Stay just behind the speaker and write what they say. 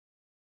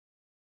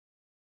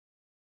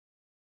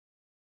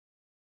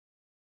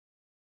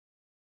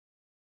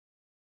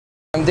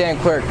I'm Dan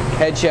Quirk,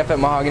 head chef at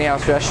Mahogany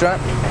House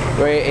restaurant.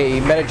 We're a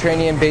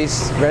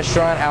Mediterranean-based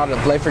restaurant out of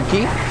Blyford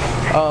Key.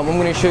 I'm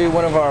going to show you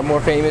one of our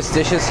more famous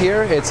dishes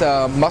here. It's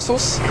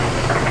mussels.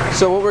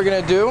 So what we're going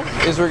to do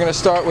is we're going to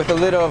start with a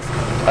little of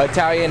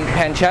Italian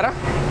pancetta.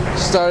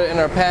 Start it in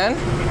our pan.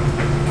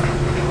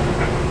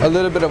 A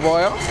little bit of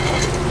oil.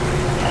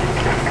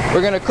 We're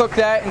going to cook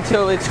that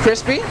until it's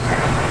crispy.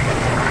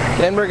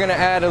 Then we're going to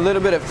add a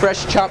little bit of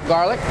fresh chopped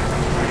garlic.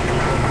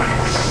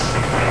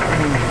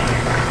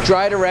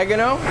 Dried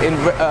oregano in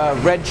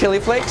red chili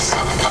flakes.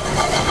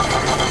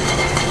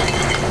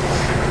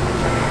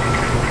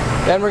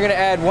 Then we're going to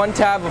add 1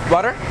 tab of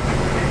butter.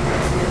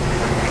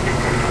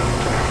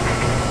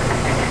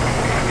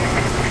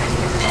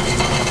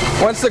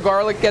 Once the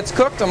garlic gets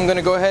cooked, I'm going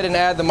to go ahead and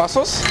add the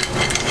mussels.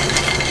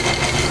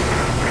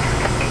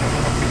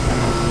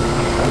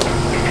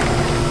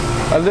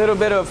 A little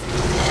bit of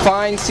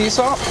fine sea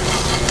salt.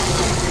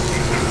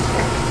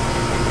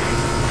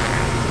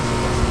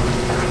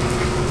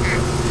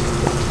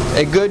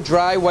 A good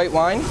dry white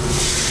wine.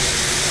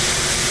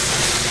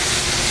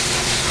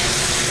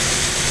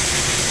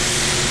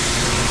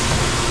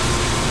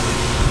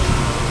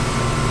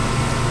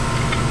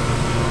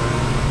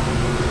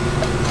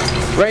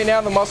 Right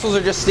now the mussels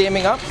are just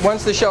steaming up.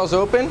 Once the shell's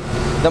open,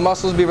 the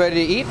mussels will be ready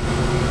to eat.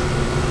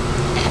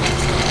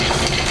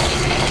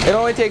 It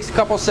only takes a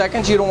couple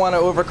seconds. You don't want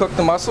to overcook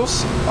the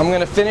mussels. I'm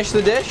going to finish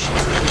the dish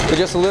with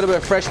just a little bit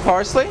of fresh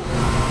parsley.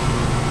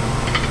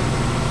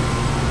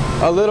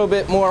 A little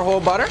bit more whole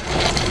butter.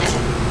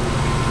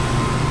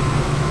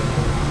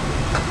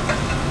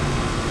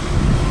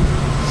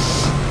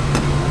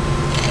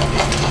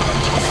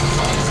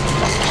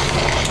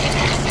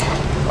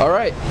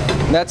 Alright,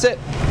 that's it.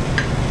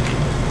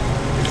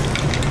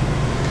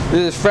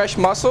 This is fresh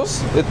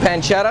mussels with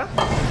pancetta,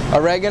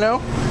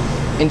 oregano,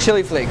 and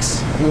chili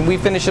flakes. We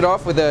finish it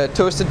off with a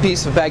toasted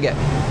piece of baguette.